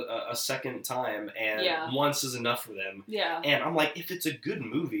a second time, and once is enough for them. Yeah. And I'm like, if it's a good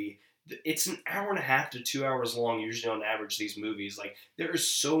movie, it's an hour and a half to 2 hours long, usually on average, these movies. Like, there is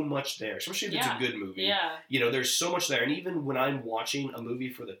so much there, especially if it's a good movie. Yeah. There's so much there. And even when I'm watching a movie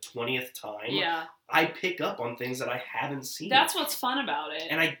for the 20th time, I pick up on things that I haven't seen. That's what's fun about it.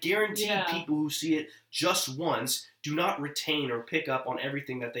 And I guarantee people who see it just once do not retain or pick up on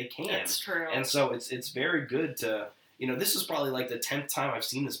everything that they can. That's true. And so it's very good to, this is probably like the 10th time I've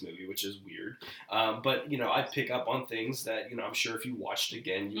seen this movie, which is weird. But, I pick up on things that, I'm sure if you watched it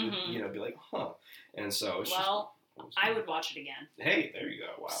again, you would, be like, huh. And so it's I would watch it again. Hey, there you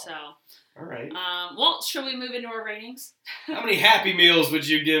go. Wow. So. All right. Well, shall we move into our ratings? How many Happy Meals would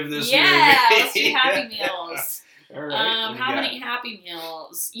you give this movie? Yeah, let's do Happy Meals. All right. How many Happy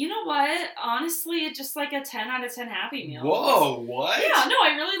Meals? You know what? Honestly, it's just like a 10 out of 10 Happy Meals. Whoa, what? Yeah, no,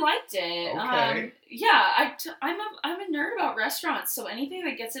 I really liked it. Okay. I'm a nerd about restaurants, so anything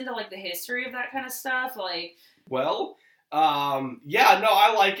that gets into like the history of that kind of stuff, like. Well,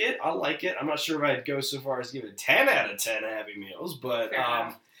 I like it. I'm not sure if I'd go so far as give it 10 out of 10 Happy Meals, but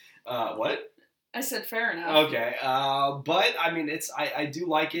what? I said fair enough. Okay, but I mean, I do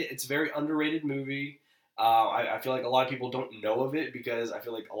like it. It's a very underrated movie. I feel like a lot of people don't know of it because I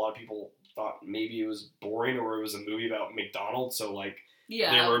feel like a lot of people thought maybe it was boring or it was a movie about McDonald's, so like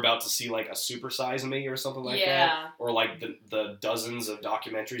they were about to see like a Super Size Me or something like that, or like the dozens of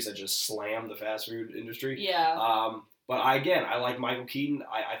documentaries that just slam the fast food industry. Yeah. But I like Michael Keaton.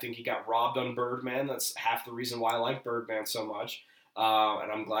 I think he got robbed on Birdman. That's half the reason why I like Birdman so much.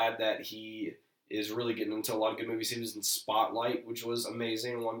 And I'm glad that he is really getting into a lot of good movies. He was in Spotlight, which was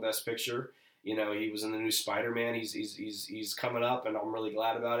amazing, won Best Picture. He was in the new Spider-Man. He's coming up, and I'm really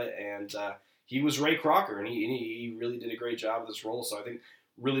glad about it. And he was Ray Crocker, and he really did a great job with this role. So I think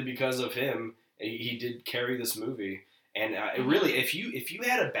really because of him, he did carry this movie. And really, if you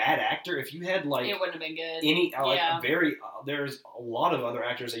had a bad actor, if you had like it wouldn't have been good. There's a lot of other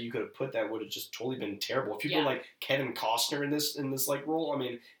actors that you could have put that would have just totally been terrible. If you put like Kevin Costner in this like role, I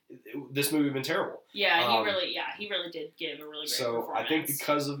mean, this movie would have been terrible. Yeah, he really did give a really great performance. So I think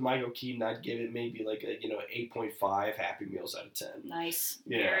because of Michael Keaton, I'd give it maybe like a 8.5 Happy Meals out of 10. Nice,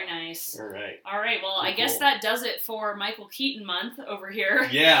 very nice. All right. Well, I guess that does it for Michael Keaton month over here.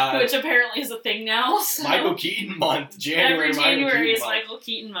 Yeah, which apparently is a thing now. So. Michael Keaton month, January. Every January is Michael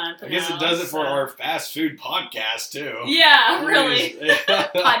Keaton month. I guess it does it for our fast food podcast too. Yeah, really.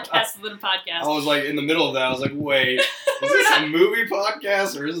 Podcast within a podcast. I was like in the middle of that. I was like, wait, is this a movie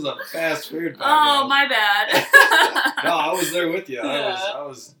podcast or is this a fast food podcast? Oh, my bad. No, I was there with you. I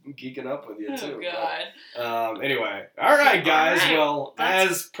was geeking up with you too. Oh, God. Anyway, all right, guys. All right. Well,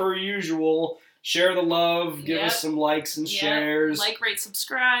 as per usual, share the love. Give us some likes and shares. Like, rate,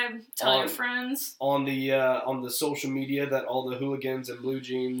 subscribe. Tell your friends on the social media that all the hooligans and blue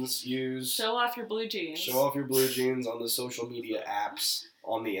jeans use. Show off your blue jeans. Show off your blue jeans on the social media apps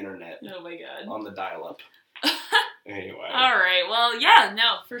on the internet. Oh my God. On the dial-up. Anyway. All right. Well, yeah,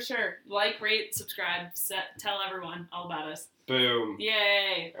 no, for sure. Like, rate, subscribe, tell everyone all about us. Boom.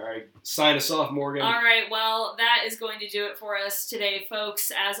 Yay. All right. Sign us off, Morgan. All right. Well, that is going to do it for us today,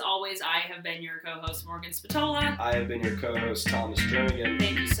 folks. As always, I have been your co-host, Morgan Spatola. I have been your co-host, Thomas Jernigan.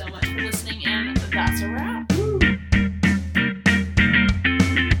 Thank you so much for listening, and that's a wrap.